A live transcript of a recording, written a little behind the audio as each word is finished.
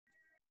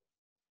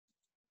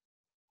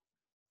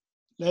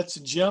Let's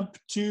jump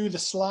to the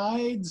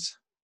slides.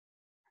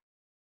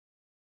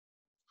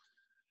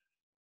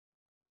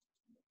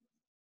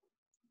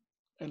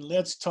 And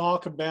let's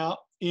talk about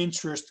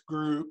interest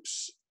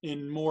groups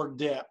in more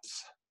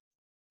depth.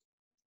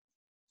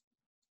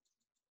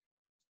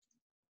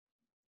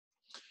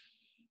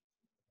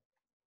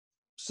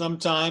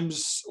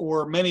 Sometimes,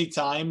 or many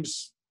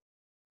times,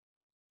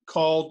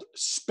 called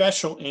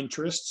special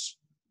interests.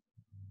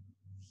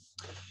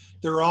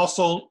 They're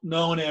also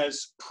known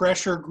as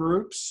pressure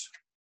groups.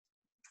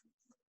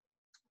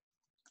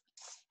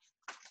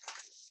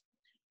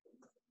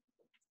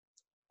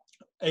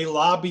 A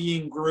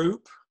lobbying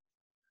group.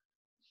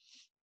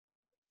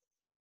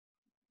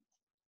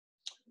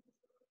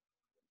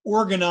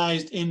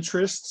 Organized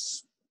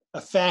interests,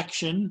 a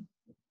faction,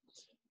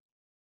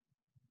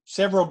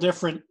 several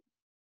different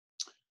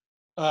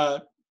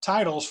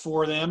titles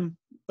for them,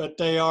 but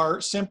they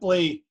are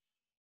simply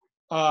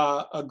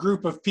a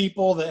group of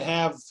people that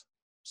have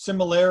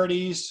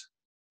similarities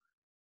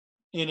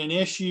in an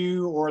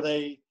issue, or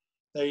they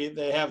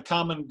have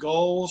common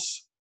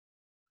goals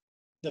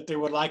that they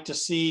would like to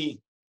see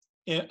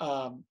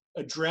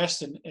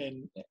addressed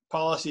and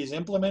policies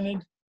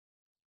implemented.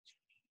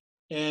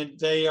 And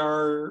they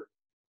are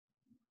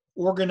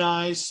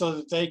organized so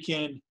that they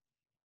can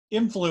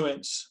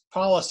influence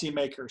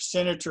policymakers,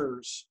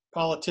 senators,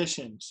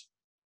 politicians.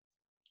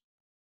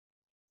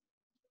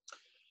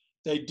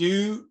 They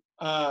do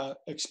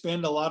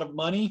expend a lot of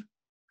money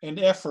and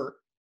effort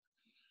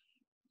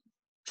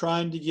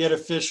trying to get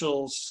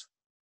officials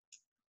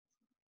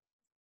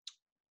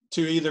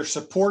to either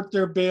support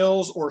their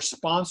bills or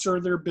sponsor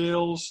their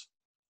bills,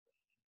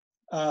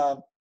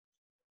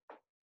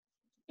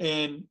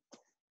 and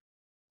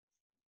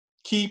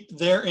keep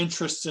their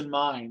interests in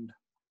mind.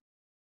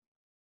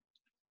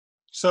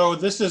 So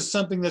this is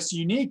something that's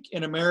unique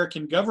in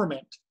American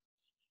government,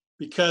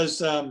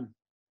 because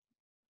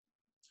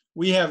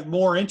we have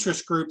more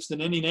interest groups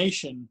than any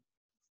nation.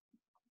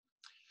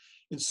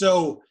 And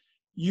so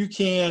you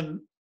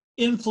can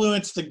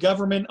influence the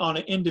government on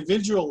an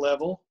individual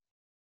level,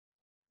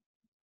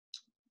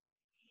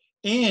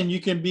 and you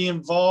can be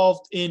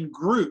involved in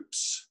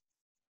groups.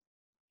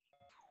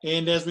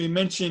 And as we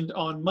mentioned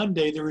on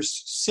Monday, there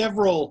was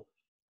several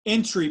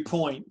entry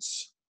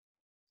points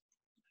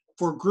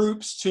for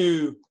groups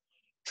to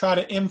try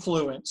to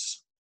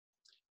influence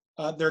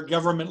their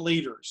government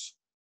leaders.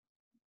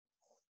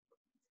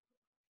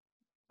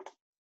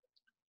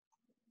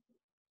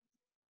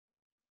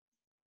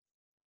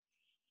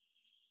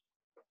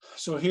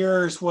 So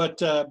here's what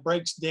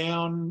breaks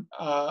down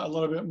a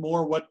little bit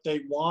more what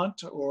they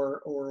want,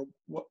 or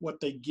what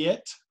they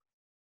get.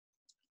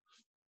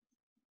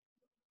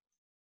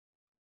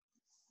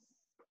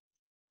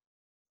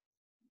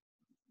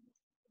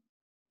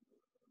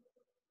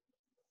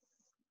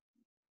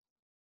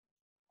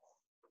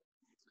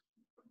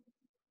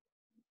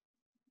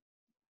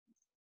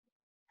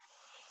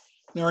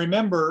 Now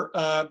remember,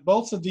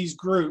 both of these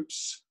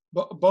groups,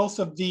 both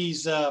of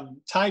these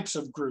types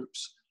of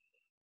groups,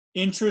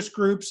 interest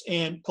groups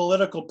and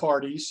political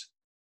parties,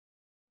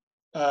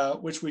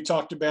 which we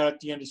talked about at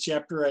the end of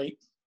chapter 8,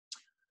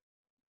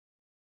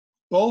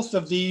 both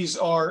of these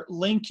are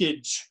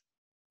linkage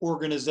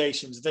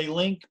organizations. They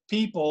link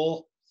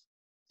people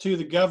to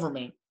the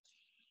government.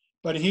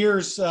 But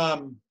here's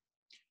some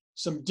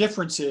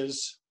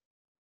differences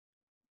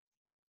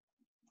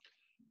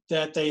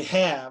that they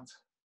have.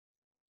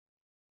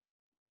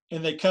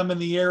 And they come in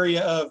the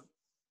area of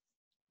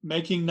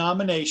making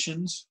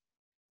nominations,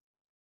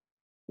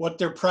 what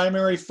their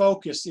primary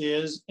focus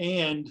is,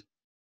 and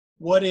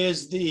what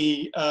is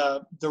the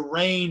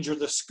range or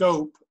the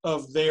scope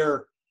of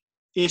their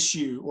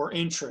issue or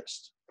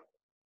interest.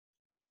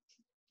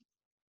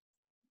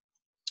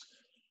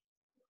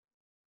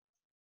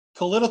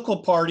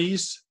 Political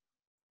parties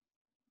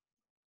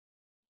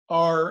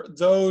are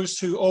those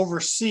who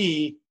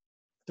oversee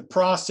the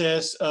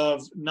process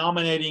of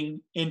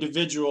nominating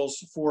individuals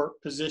for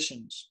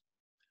positions,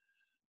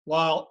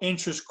 while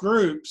interest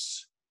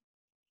groups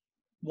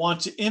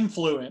want to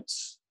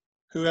influence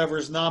whoever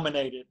is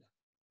nominated.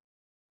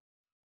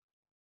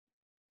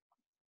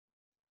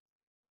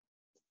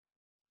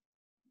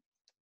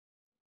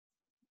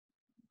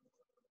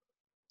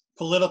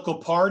 Political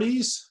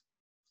parties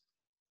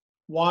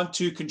want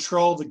to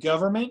control the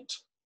government.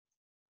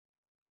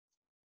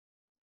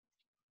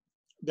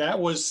 That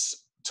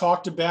was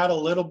talked about a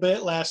little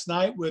bit last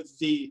night with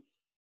the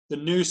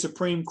new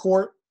Supreme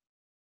Court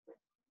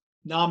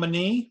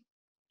nominee,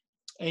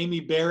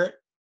 Amy Barrett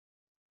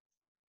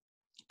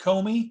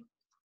Comey.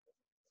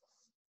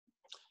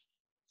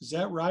 Is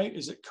that right?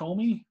 Is it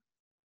Comey?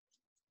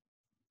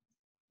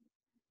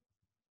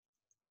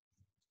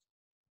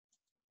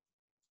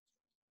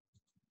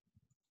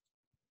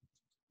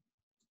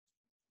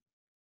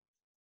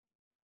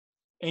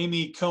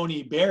 Amy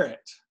Coney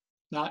Barrett,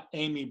 not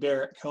Amy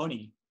Barrett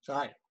Coney.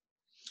 Sorry.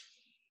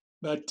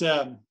 But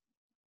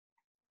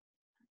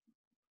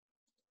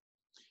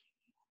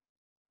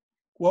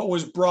what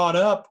was brought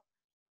up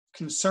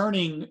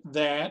concerning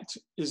that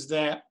is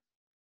that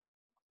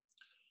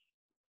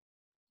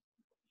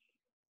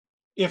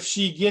if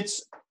she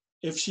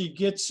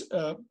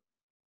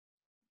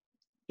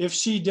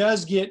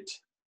does get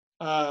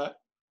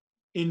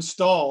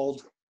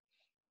installed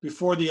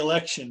before the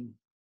election,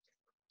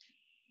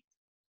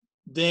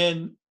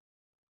 then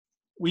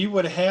we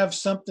would have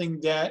something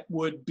that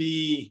would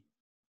be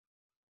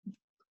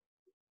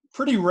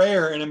pretty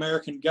rare in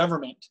American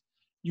government.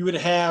 You would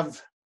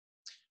have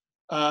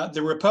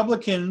the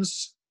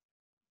Republicans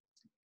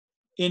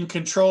in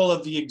control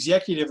of the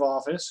executive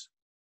office,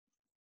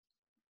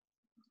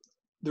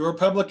 the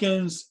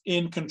Republicans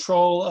in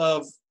control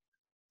of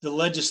the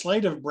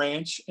legislative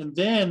branch, and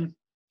then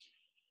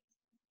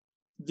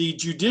the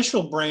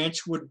judicial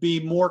branch would be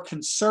more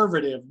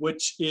conservative,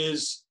 which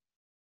is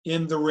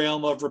in the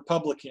realm of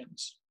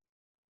Republicans.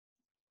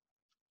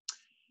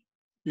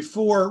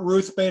 Before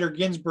Ruth Bader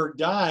Ginsburg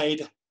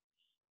died,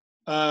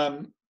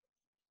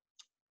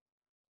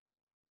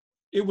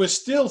 it was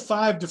still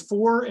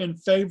 5-4 in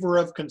favor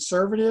of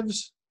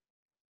conservatives,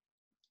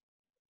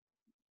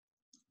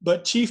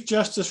 but Chief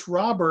Justice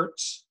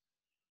Roberts,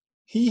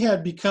 he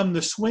had become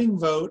the swing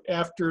vote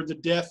after the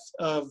death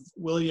of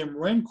William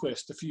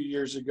Rehnquist a few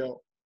years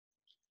ago.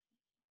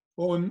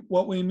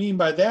 What we mean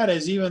by that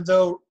is, even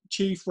though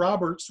Chief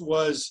Roberts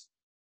was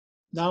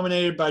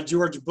nominated by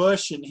George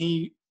Bush and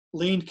he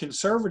leaned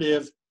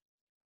conservative,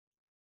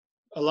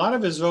 a lot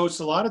of his votes,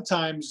 a lot of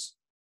times,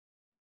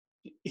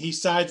 he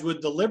sides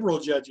with the liberal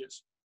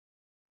judges.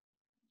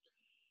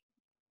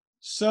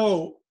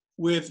 So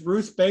with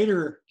Ruth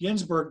Bader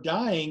Ginsburg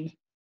dying,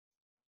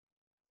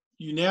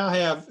 you now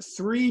have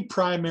 3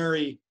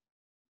 primary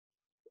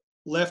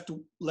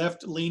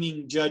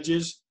left-leaning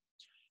judges.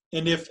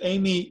 And if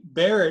Amy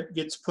Barrett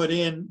gets put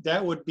in,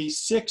 that would be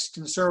 6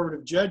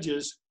 conservative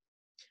judges.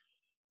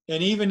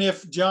 And even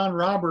if John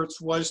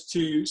Roberts was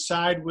to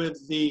side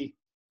with the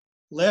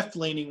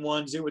left-leaning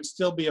ones, it would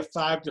still be a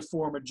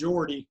 5-4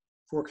 majority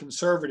for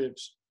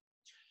conservatives.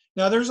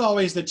 Now, there's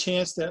always the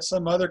chance that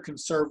some other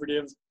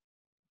conservative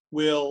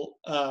will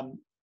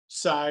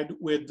side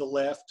with the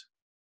left.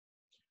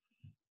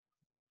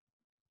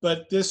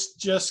 But this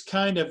just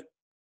kind of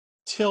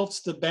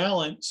tilts the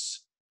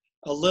balance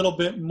a little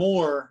bit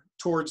more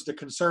towards the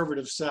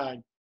conservative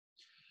side.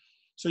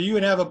 So you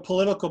would have a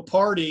political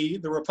party,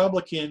 the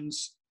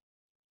Republicans,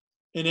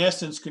 in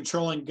essence,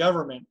 controlling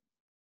government.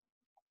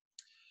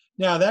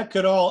 Now, that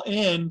could all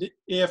end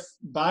if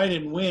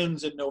Biden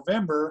wins in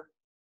November,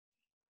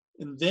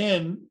 and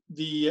then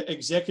the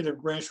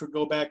executive branch would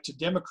go back to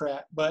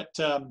Democrat. But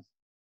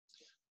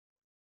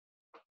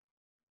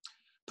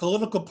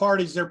political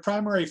parties, their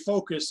primary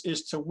focus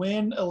is to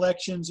win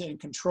elections and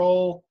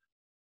control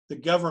the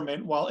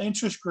government, while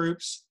interest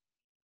groups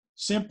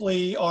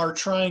simply are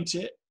trying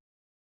to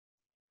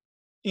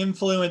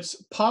influence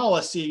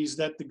policies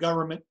that the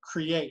government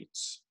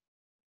creates.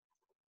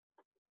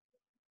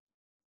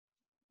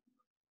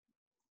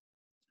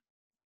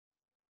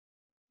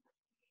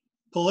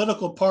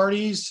 Political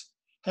parties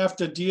have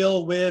to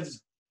deal with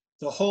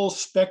the whole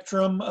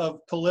spectrum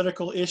of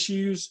political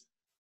issues,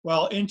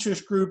 while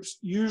interest groups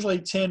usually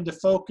tend to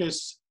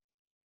focus,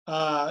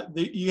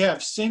 you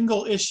have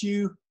single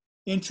issue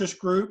interest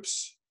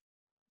groups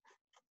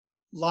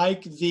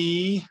like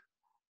the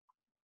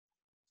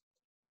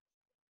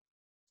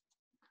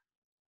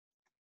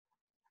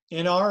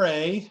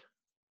NRA.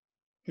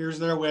 Here's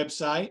their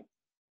website.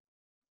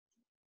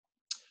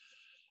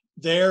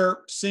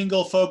 Their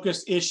single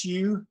focus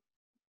issue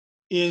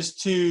is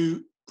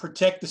to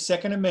protect the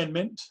Second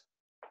Amendment.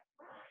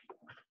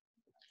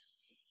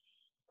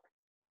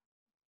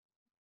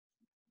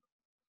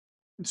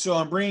 So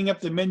I'm bringing up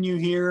the menu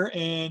here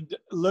and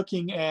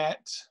looking at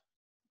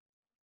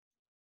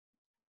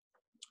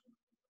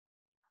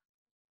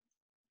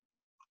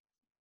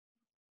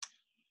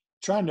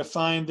trying to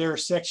find their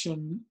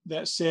section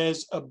that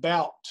says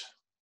about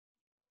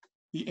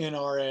the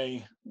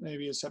NRA.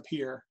 Maybe it's up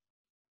here.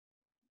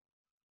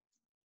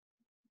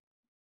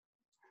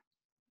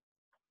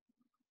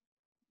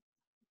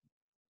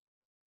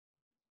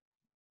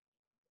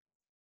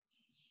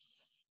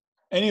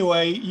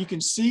 Anyway, you can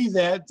see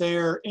that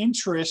their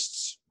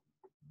interests,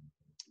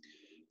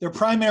 their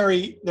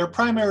primary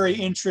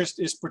interest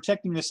is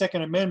protecting the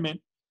Second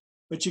Amendment,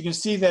 but you can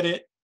see that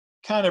it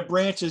kind of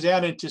branches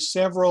out into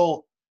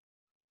several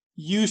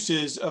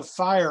uses of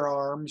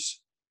firearms,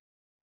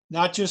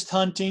 not just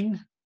hunting,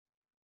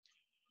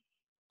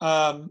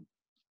 and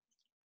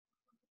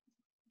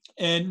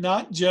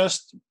not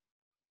just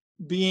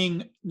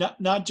being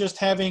not just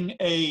having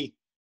a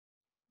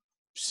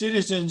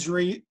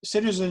citizenry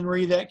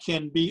that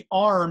can be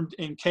armed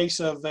in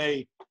case of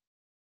a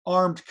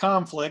armed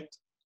conflict.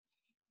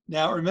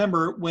 Now,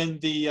 remember, when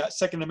the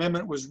Second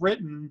Amendment was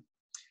written,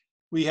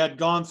 we had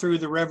gone through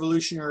the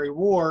Revolutionary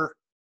War,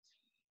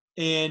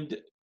 and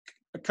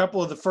a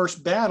couple of the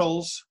first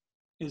battles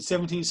in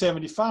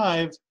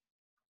 1775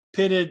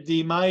 pitted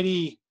the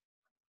mighty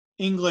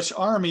English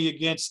army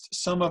against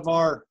some of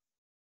our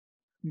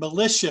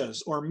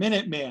militias or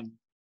Minutemen,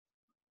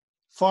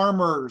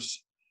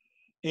 farmers,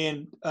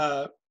 and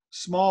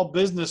small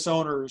business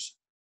owners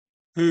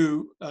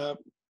who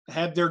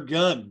had their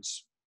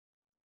guns.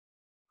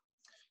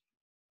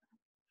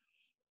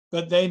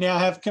 But they now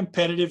have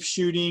competitive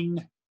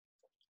shooting,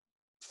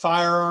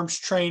 firearms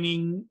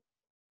training,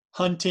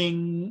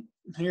 hunting.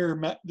 Here,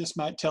 this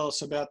might tell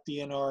us about the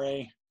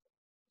NRA.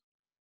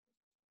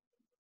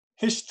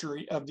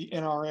 History of the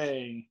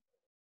NRA.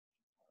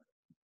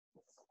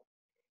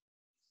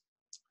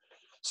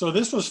 So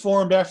this was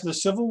formed after the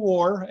Civil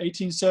War,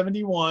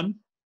 1871.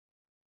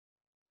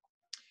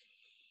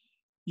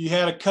 You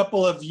had a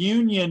couple of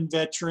Union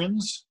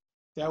veterans,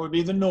 that would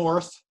be the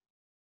North.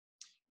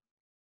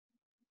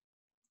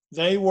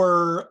 They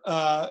were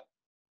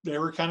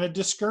kind of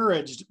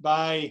discouraged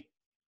by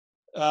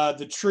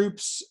the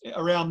troops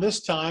around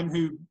this time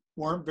who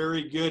weren't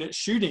very good at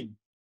shooting.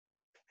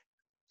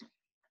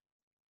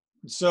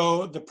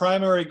 So the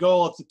primary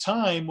goal at the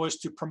time was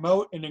to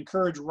promote and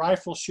encourage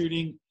rifle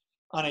shooting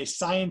on a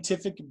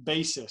scientific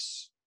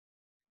basis.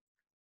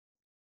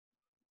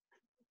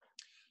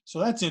 So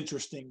that's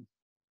interesting.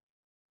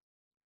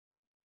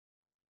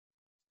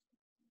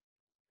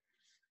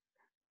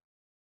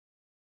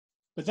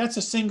 But that's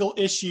a single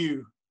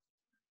issue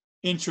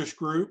interest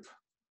group.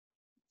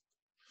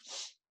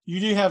 You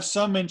do have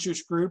some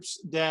interest groups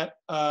that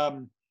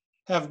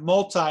have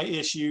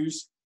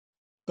multi-issues,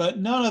 but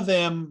none of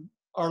them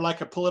are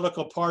like a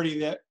political party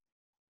that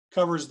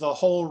covers the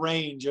whole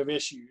range of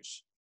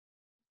issues.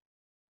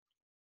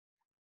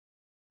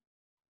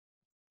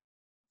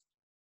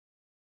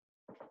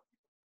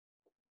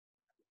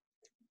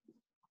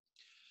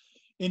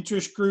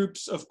 Interest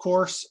groups, of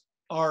course,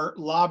 are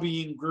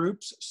lobbying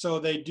groups, so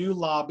they do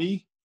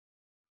lobby.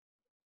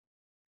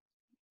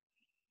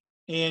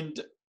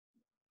 And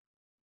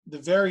the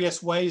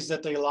various ways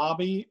that they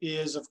lobby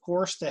is, of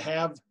course, to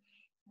have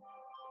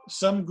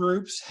some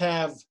groups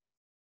have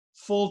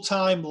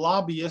full-time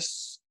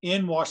lobbyists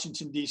in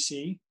Washington,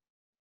 D.C.,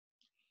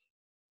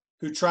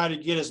 who try to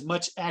get as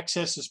much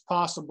access as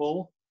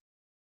possible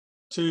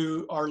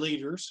to our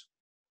leaders.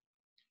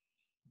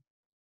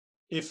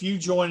 If you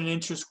join an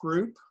interest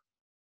group,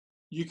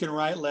 you can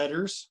write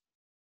letters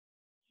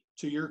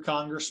to your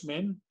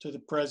congressman, to the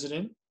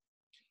president,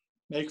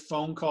 make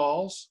phone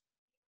calls.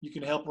 You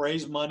can help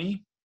raise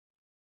money.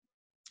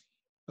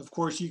 Of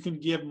course, you can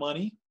give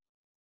money.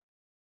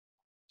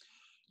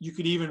 You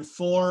could even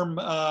form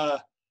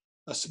a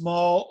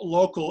small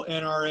local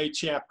NRA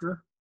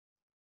chapter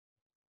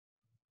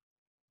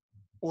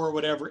or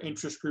whatever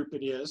interest group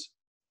it is.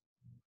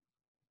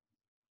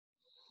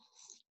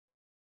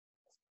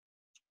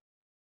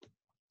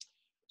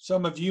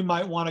 Some of you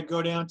might want to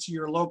go down to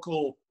your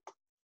local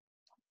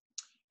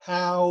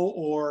Howe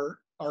or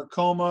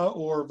Arkoma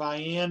or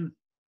Vian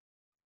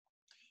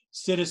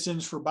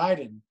Citizens for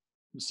Biden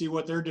and see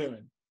what they're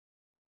doing.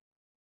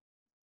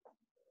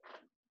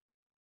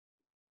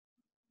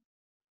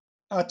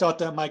 I thought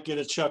that might get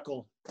a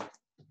chuckle.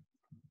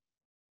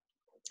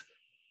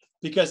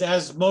 Because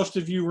as most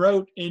of you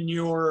wrote in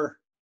your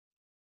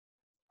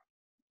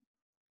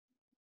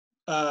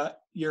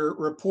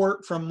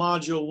report from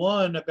Module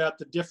 1 about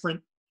the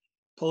different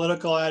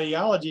political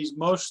ideologies,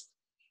 most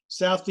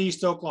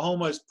Southeast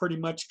Oklahoma is pretty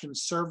much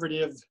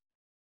conservative.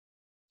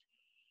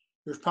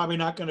 There's probably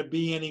not going to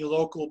be any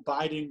local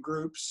Biden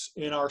groups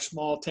in our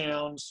small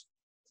towns.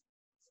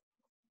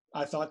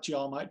 I thought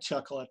y'all might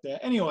chuckle at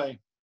that. Anyway.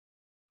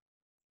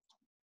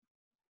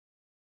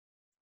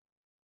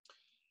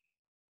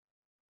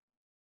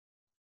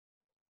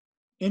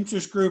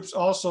 Interest groups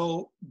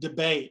also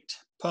debate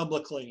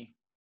publicly,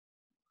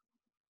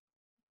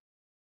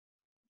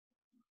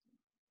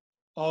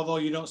 although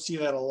you don't see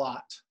that a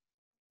lot.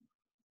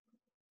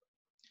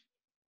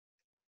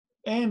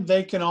 And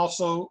they can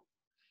also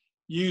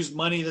use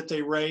money that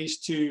they raise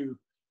to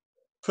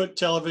put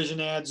television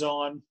ads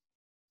on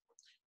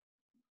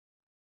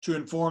to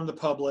inform the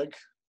public.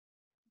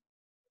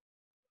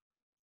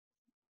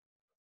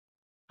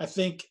 I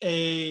think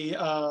you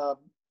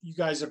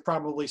guys have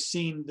probably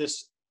seen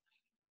this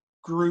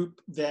group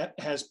that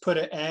has put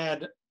an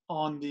ad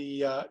on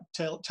the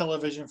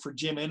television for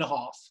Jim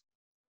Inhofe.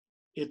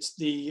 It's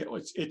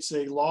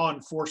a law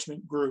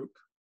enforcement group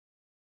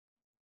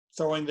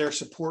throwing their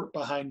support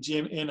behind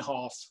Jim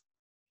Inhofe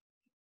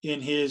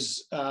in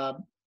his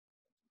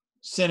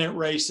Senate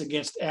race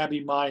against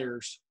Abby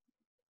Myers.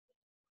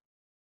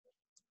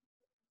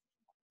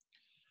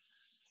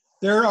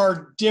 There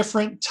are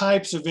different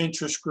types of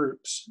interest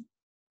groups.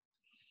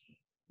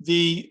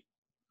 The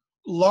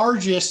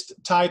largest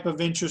type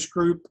of interest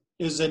group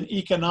is an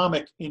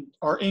economic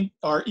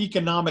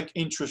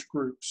interest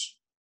groups.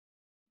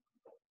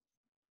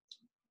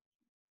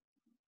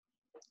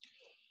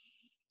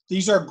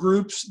 These are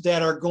groups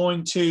that are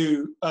going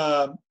to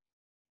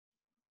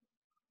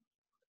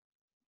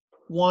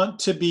want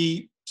to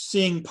be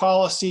seeing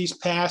policies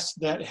passed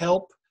that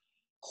help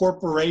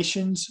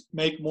corporations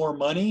make more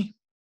money.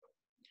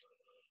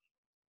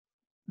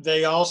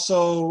 They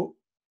also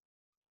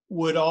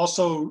would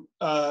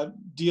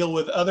deal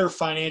with other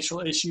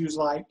financial issues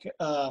like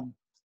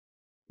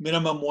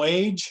minimum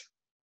wage,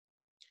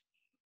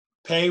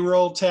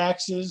 payroll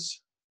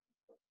taxes,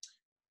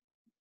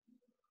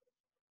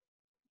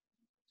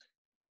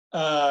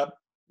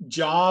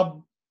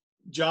 job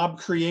job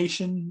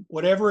creation,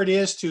 whatever it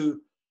is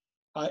to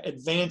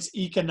advance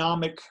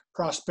economic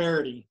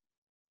prosperity.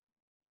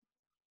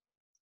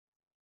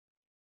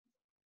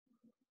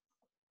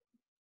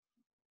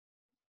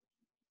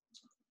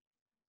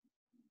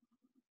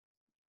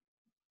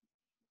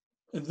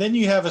 And then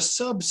you have a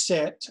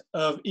subset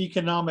of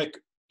economic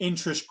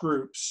interest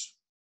groups.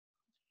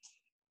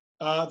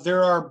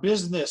 There are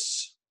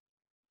business.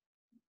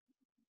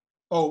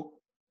 Our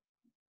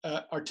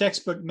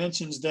textbook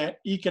mentions that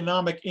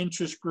economic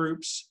interest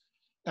groups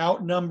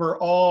outnumber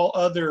all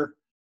other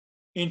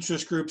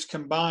interest groups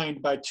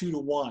combined by 2 to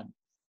 1.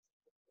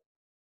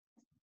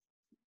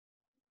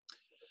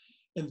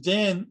 And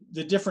then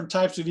the different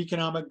types of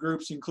economic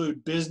groups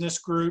include business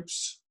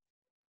groups,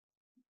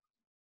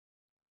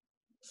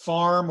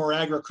 farm or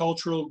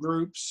agricultural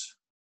groups,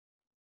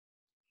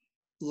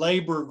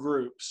 labor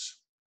groups.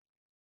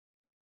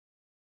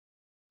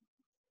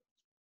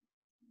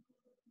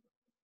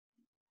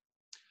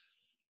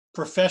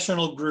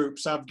 Professional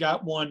groups. I've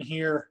got one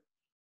here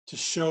to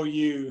show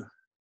you.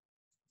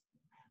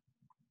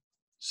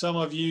 Some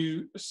of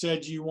you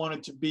said you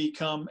wanted to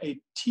become a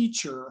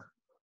teacher.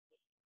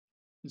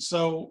 And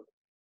so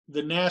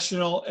the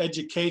National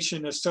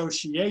Education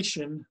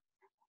Association,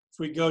 if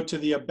we go to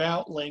the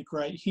About link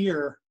right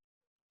here,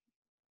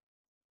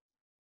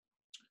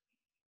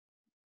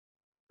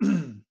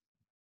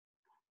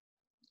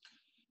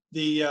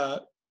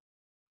 the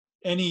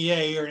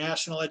NEA, or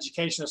National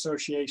Education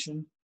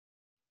Association,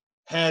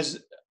 has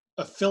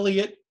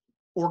affiliate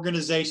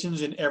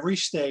organizations in every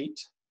state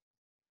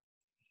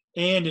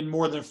and in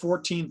more than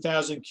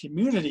 14,000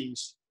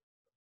 communities.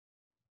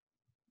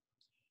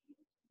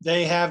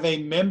 They have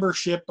a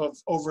membership of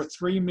over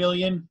 3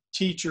 million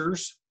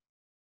teachers,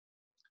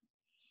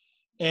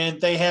 and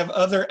they have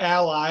other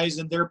allies,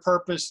 and their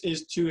purpose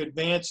is to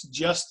advance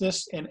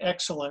justice and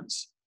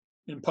excellence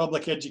in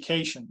public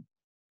education.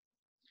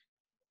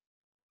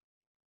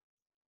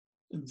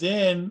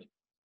 Then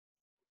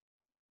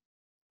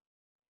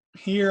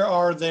here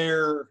are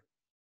their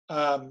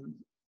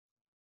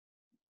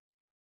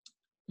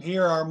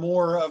here are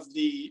more of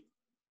the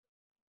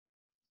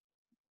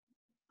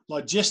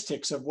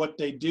logistics of what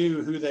they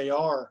do, who they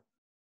are,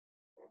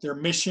 their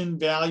mission,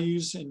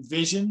 values, and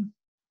vision.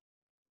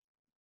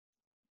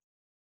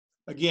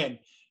 Again,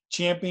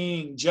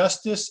 championing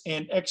justice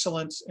and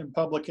excellence in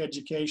public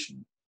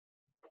education.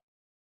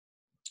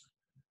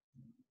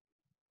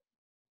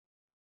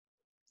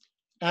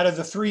 Out of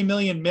the 3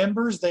 million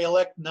members, they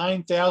elect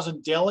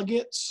 9,000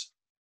 delegates.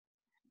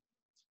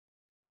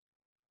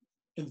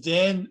 And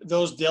then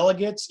those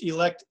delegates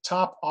elect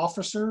top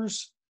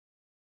officers.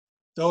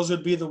 Those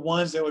would be the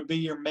ones that would be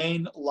your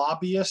main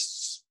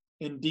lobbyists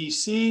in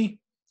DC.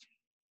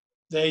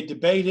 They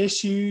debate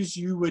issues.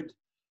 You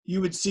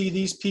would see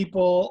these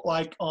people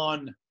like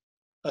on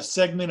a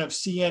segment of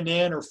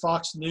CNN or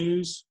Fox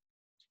News,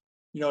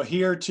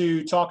 here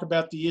to talk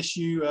about the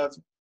issue of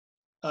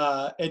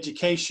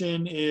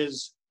education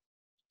is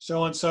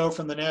so-and-so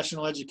from the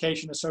National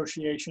Education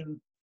Association.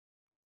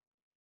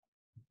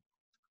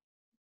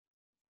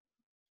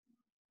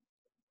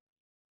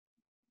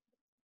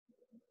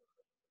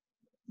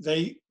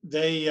 They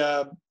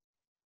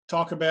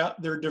talk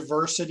about their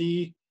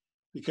diversity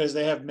because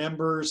they have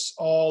members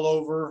all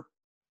over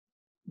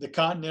the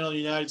continental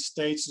United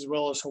States, as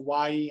well as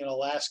Hawaii and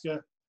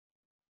Alaska.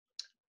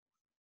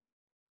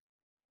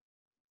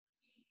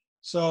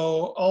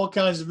 So all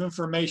kinds of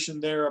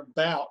information there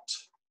about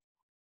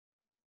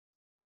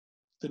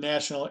the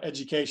National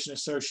Education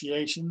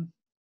Association.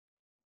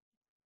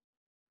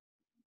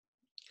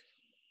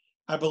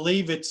 I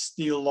believe it's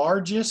the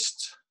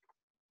largest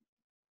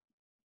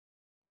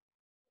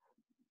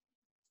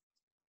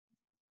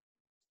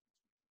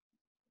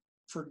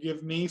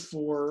forgive me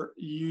for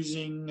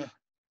using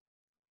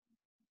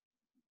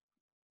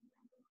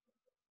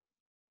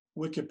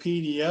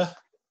Wikipedia.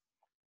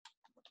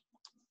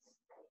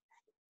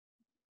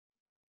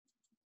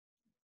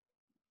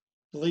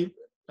 Believe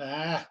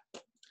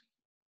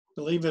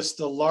it's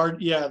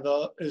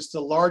it's the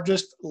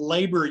largest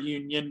labor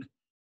union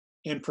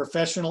and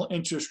professional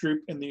interest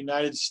group in the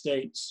United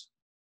States.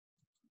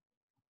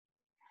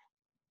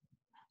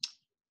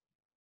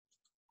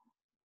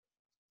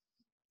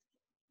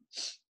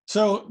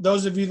 So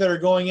those of you that are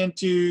going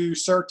into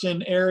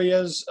certain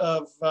areas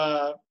of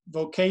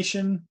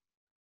vocation,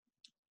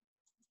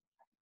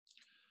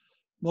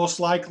 most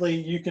likely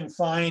you can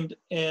find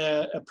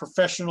a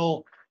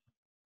professional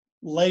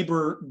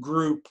labor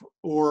group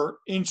or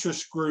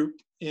interest group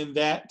in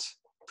that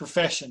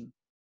profession.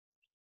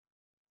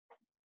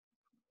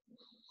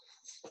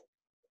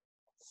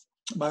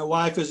 My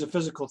wife is a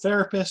physical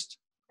therapist.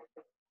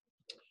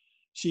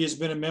 She has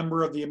been a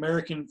member of the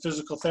American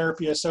Physical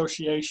Therapy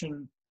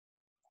Association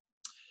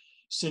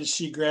since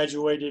she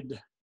graduated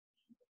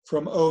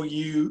from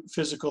OU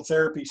Physical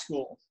Therapy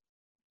School.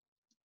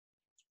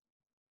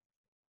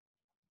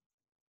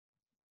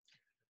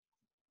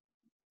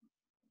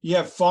 You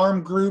have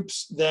farm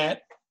groups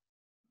that,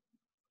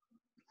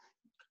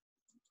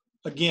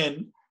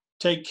 again,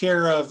 take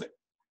care of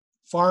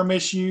farm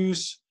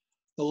issues,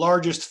 The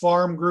largest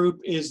farm group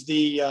is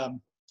the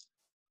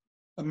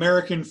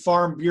American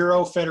Farm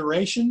Bureau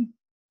Federation,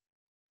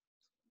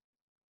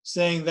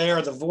 saying they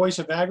are the voice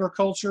of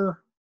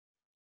agriculture.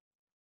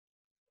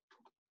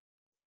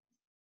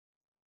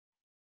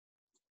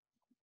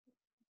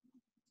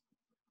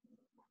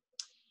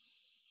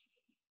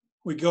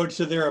 We go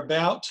to their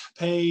About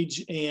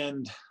page,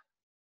 and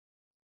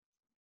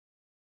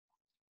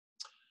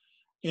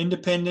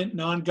independent,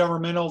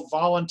 non-governmental,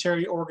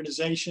 voluntary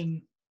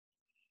organization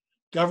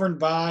governed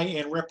by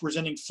and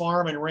representing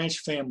farm and ranch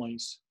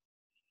families.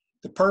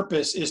 The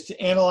purpose is to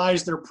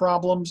analyze their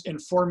problems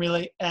and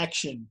formulate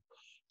action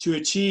to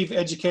achieve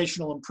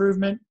educational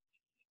improvement,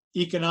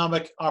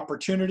 economic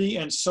opportunity,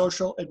 and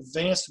social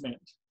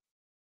advancement,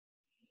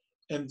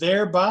 and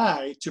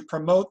thereby to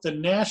promote the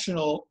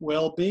national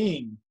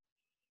well-being.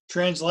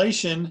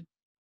 Translation: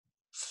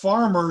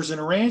 farmers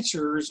and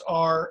ranchers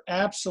are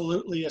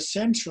absolutely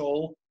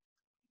essential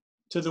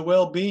to the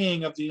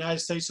well-being of the United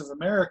States of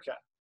America.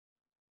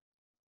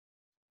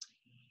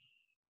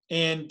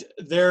 And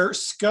their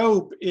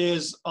scope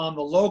is on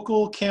the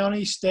local,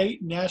 county,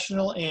 state,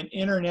 national, and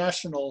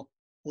international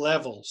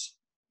levels.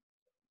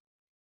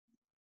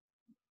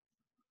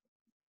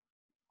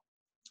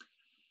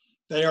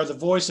 They are the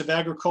voice of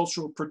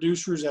agricultural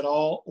producers at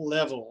all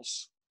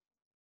levels.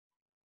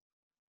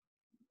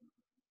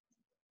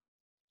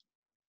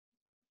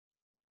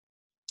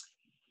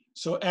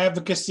 So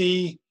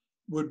advocacy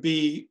would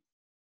be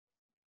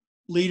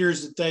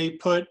leaders that they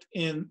put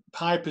in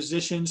high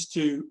positions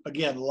to,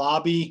 again,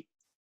 lobby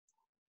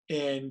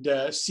and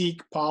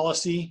seek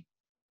policy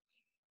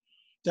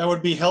that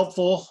would be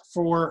helpful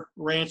for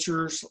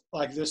ranchers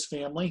like this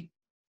family.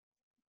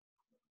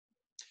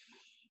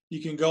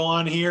 You can go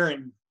on here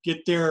and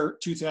get their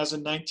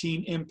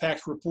 2019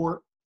 impact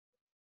report.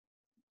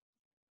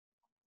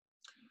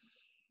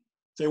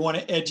 They want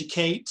to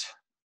educate.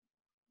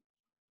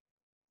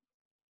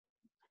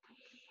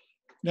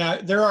 Now,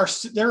 there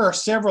are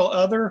several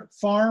other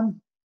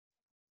farm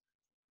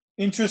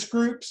interest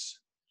groups,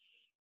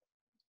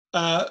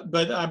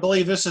 but I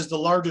believe this is the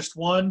largest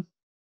one,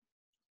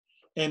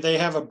 and they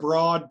have a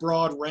broad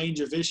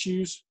range of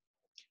issues.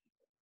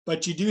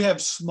 But you do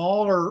have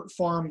smaller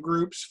farm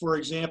groups, for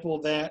example,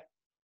 that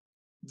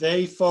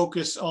they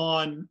focus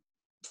on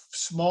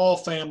small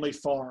family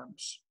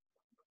farms.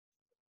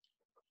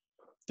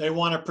 They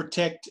want to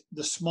protect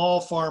the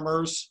small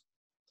farmers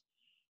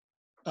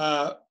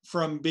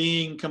from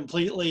being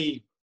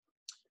completely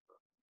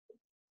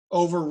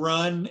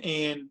overrun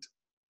and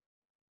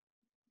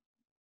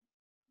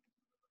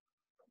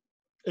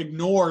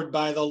ignored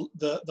by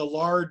the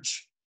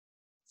large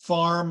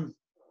farm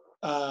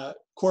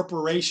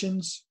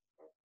corporations.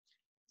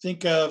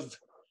 Think of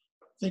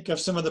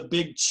some of the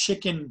big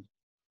chicken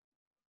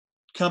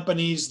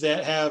companies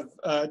that have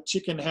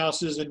chicken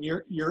houses in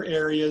your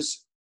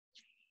areas.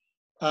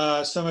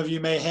 Some of you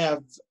may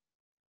have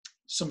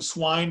some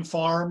swine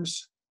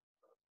farms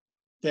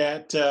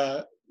that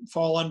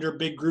fall under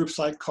big groups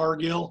like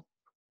Cargill.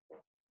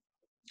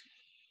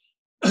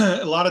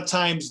 A lot of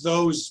times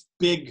those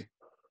big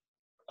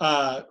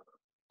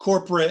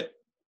corporate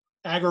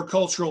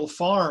agricultural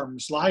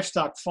farms,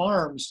 livestock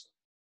farms,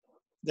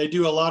 they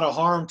do a lot of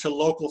harm to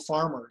local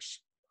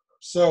farmers.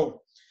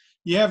 So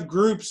you have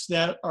groups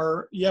that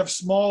are, you have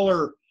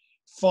smaller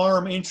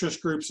farm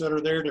interest groups that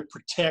are there to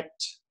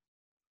protect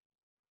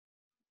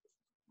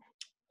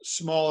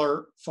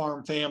smaller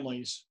farm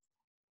families.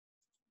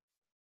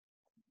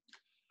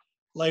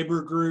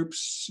 Labor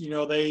groups, you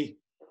know, they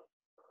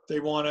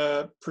want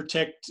to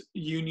protect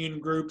union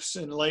groups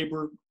and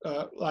labor,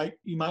 like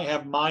you might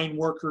have mine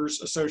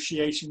workers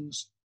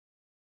associations,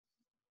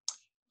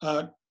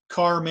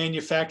 car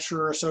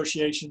manufacturer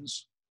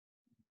associations.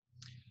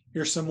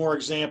 Here's some more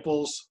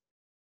examples.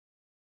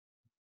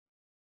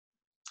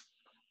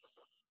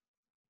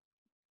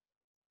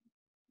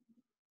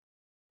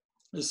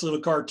 This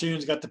little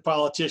cartoon's got the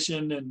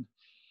politician, and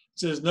it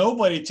says,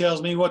 "Nobody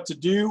tells me what to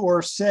do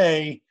or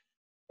say."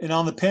 And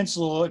on the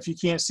pencil, if you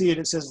can't see it,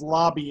 it says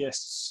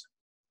lobbyists.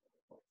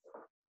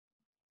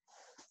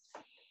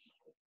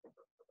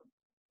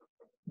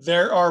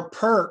 There are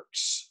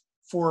perks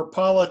for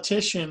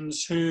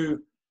politicians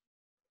who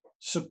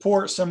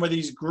support some of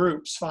these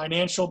groups,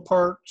 financial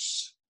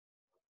perks,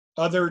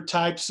 other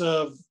types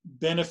of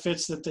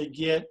benefits that they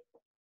get.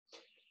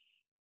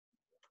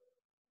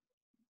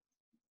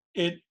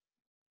 It,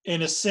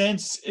 in a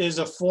sense, is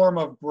a form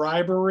of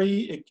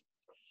bribery,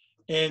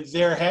 and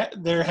there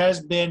has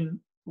been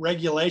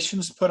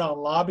regulations put on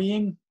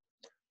lobbying.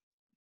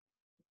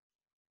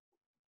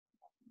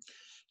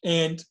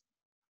 And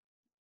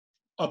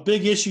a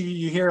big issue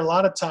you hear a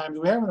lot of times,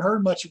 we haven't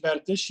heard much about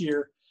it this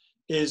year,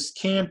 is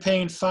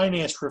campaign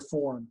finance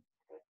reform.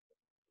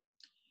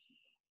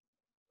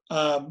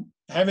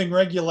 Having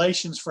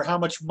regulations for how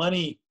much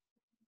money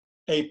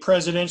a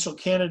presidential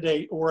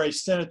candidate or a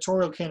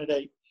senatorial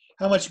candidate,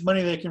 how much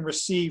money they can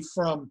receive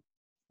from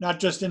not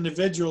just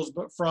individuals,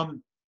 but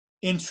from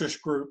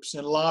interest groups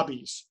and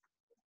lobbies.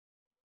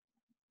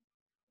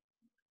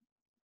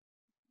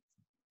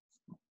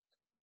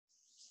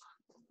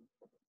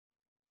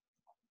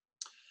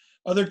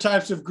 Other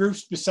types of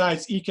groups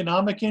besides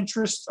economic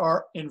interests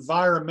are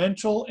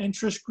environmental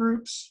interest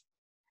groups.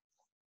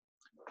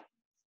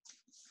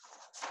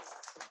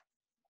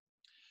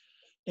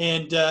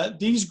 And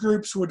these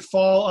groups would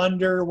fall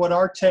under what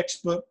our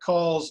textbook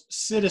calls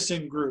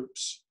citizen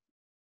groups.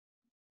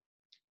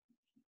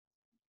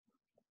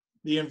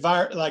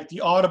 Like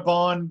the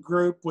Audubon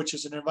group, which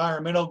is an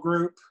environmental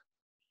group,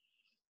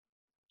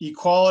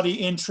 equality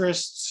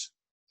interests.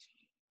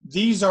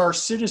 These are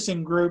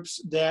citizen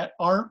groups that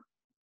aren't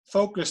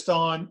focused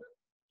on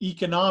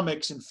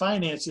economics and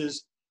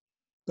finances,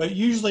 but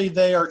usually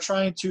they are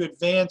trying to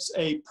advance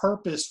a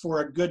purpose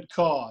for a good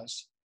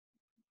cause.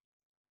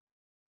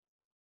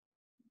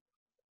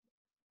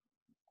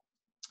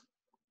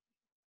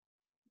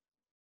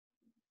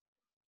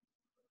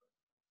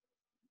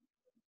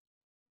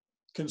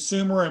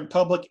 Consumer and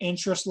public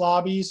interest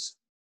lobbies.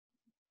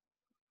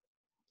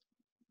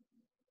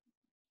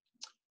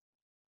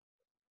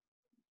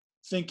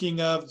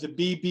 Thinking of the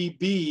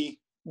BBB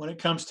when it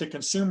comes to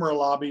consumer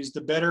lobbies,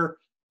 the Better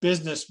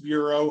Business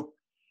Bureau.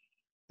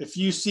 If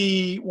you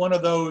see one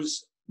of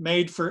those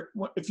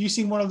if you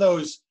see one of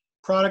those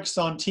products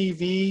on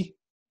TV,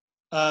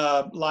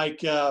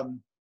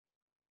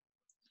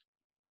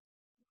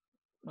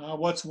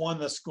 what's one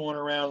that's going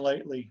around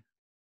lately?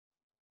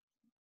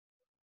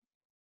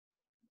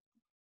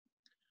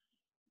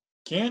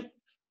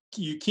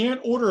 You can't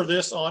order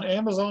this on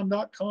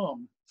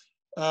Amazon.com.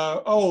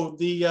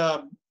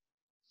 A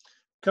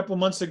couple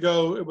months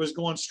ago, it was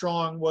going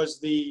strong, was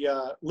the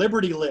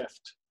Liberty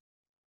Lift.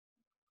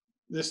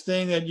 This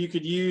thing that you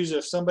could use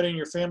if somebody in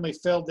your family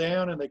fell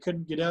down and they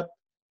couldn't get up.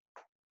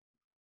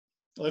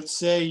 Let's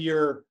say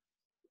your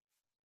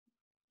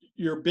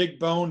big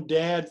bone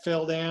dad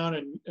fell down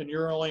and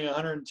you're only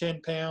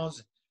 110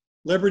 pounds.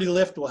 Liberty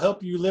Lift will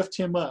help you lift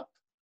him up.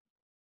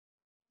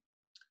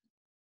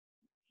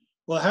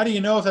 Well, how do you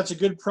know if that's a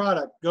good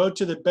product? Go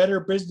to the Better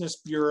Business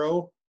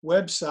Bureau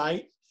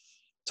website,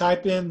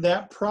 type in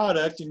that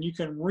product, and you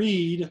can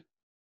read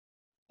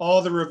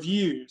all the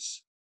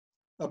reviews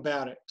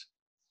about it.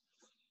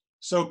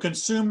 So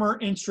consumer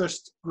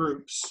interest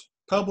groups,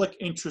 public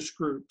interest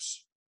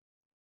groups.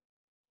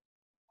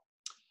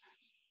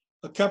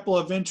 A couple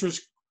of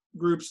interest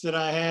groups that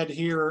I had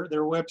here,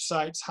 their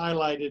websites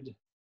highlighted.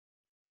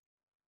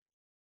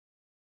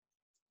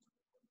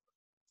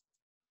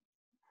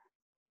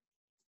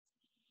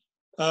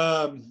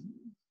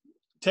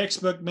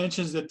 Textbook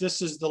mentions that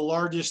this is the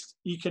largest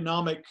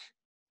economic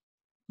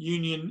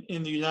union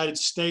in the United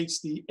States,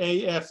 the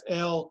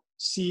AFL-CIO.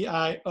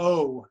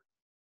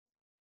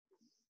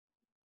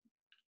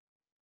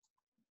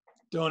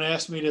 Don't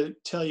ask me to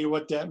tell you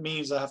what that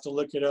means. I have to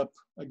look it up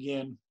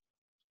again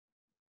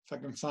if I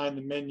can find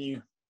the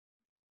menu.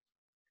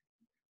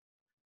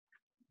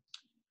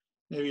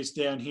 Maybe it's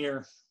down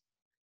here.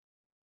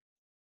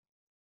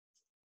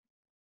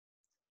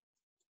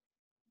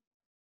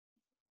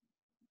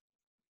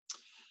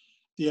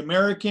 The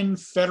American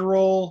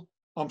Federation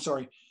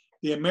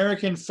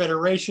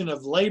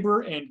of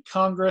Labor and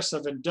Congress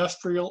of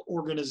Industrial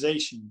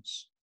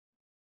Organizations.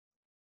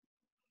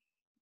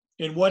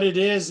 And what it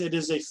is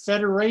a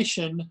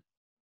federation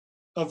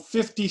of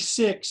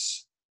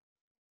 56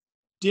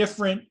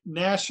 different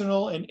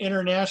national and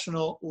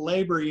international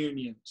labor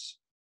unions.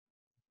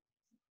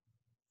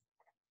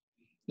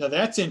 Now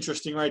that's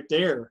interesting right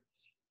there.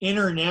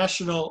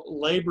 International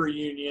labor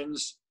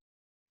unions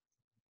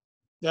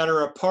that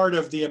are a part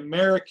of the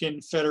American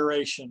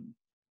Federation.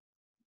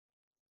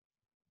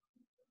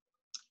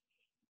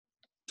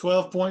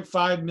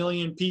 12.5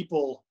 million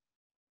people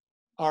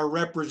are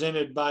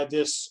represented by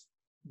this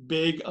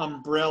big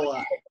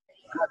umbrella.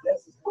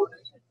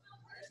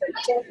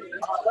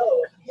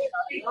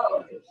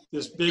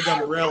 This big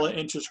umbrella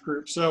interest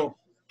group. So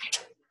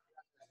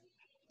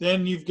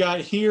then you've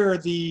got here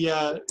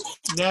the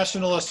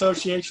National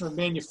Association of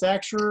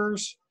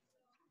Manufacturers.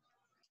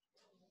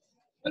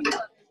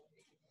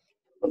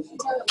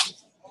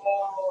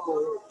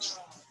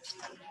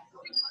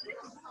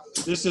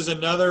 This is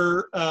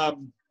another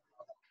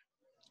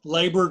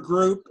labor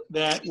group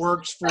that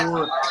works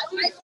for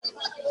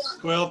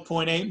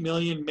 12.8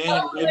 million men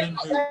and women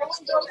who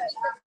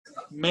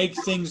make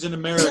things in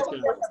America.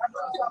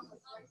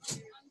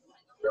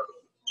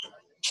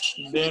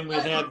 And then we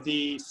have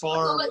the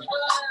Farm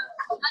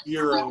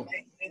Bureau.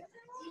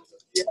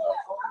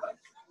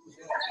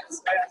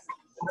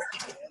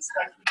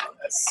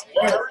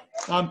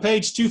 On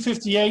page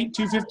 258,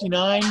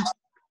 259,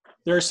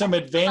 there are some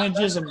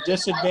advantages and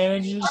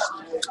disadvantages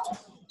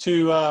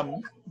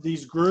to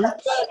these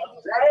groups.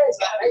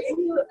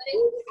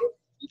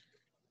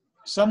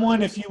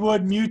 Someone, if you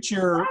would, mute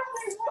your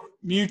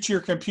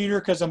computer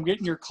because I'm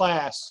getting your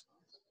class.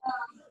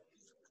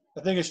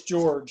 I think it's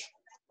George.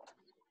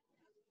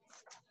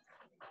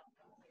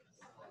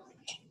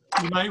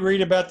 You might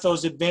read about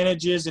those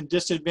advantages and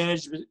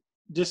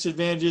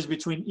disadvantages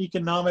between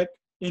economic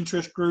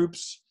interest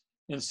groups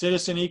and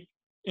citizen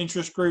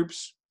interest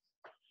groups.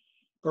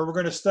 But we're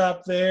going to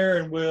stop there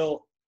and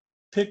we'll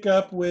pick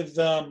up with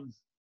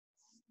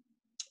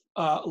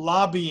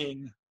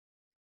lobbying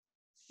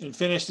and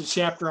finish the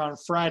chapter on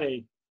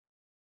Friday.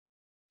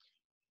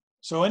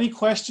 So any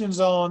questions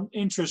on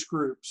interest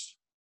groups?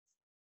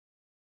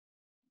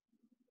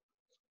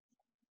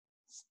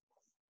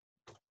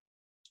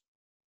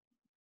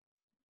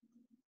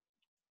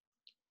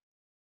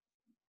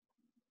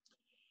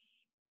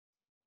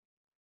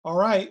 All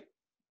right.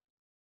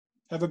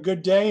 Have a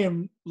good day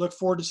and look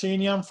forward to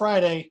seeing you on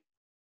Friday.